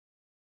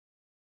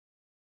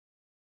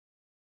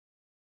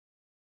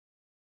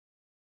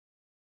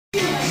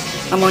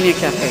Amonia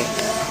Cafe.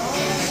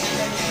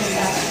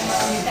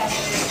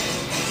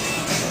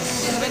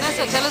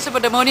 Vanessa, tell us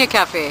about Amonia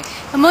Cafe.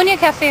 Amonia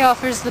Cafe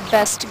offers the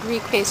best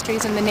Greek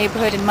pastries in the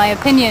neighborhood, in my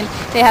opinion.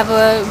 They have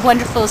a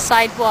wonderful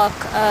sidewalk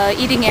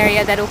eating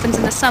area that opens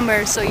in the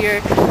summer, so you're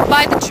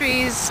by the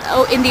trees,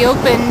 in the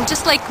open,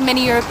 just like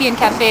many European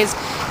cafes.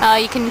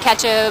 You can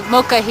catch a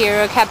mocha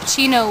here, a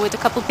cappuccino with a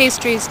couple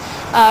pastries,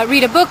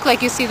 read a book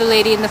like you see the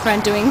lady in the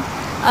front doing.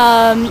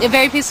 A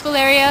very peaceful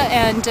area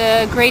and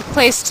a great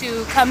place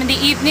to come in the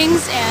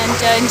evenings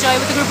and enjoy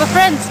with a group of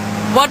friends.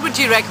 What would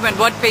you recommend?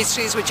 What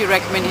pastries would you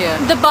recommend here?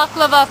 The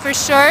baklava for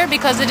sure,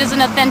 because it is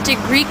an authentic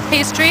Greek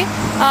pastry,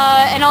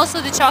 and also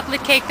the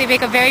chocolate cake. They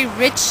make a very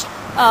rich,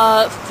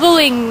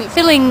 filling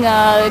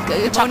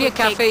Amonia chocolate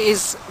Cafe cake.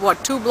 is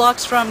what, 2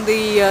 blocks from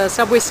the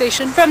subway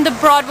station? From the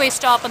Broadway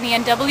stop on the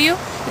NW.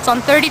 It's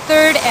on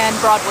 33rd and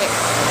Broadway.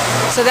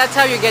 So that's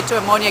how you get to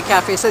Amonia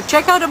Cafe. So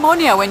check out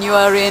Amonia when you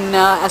are in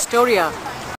Astoria.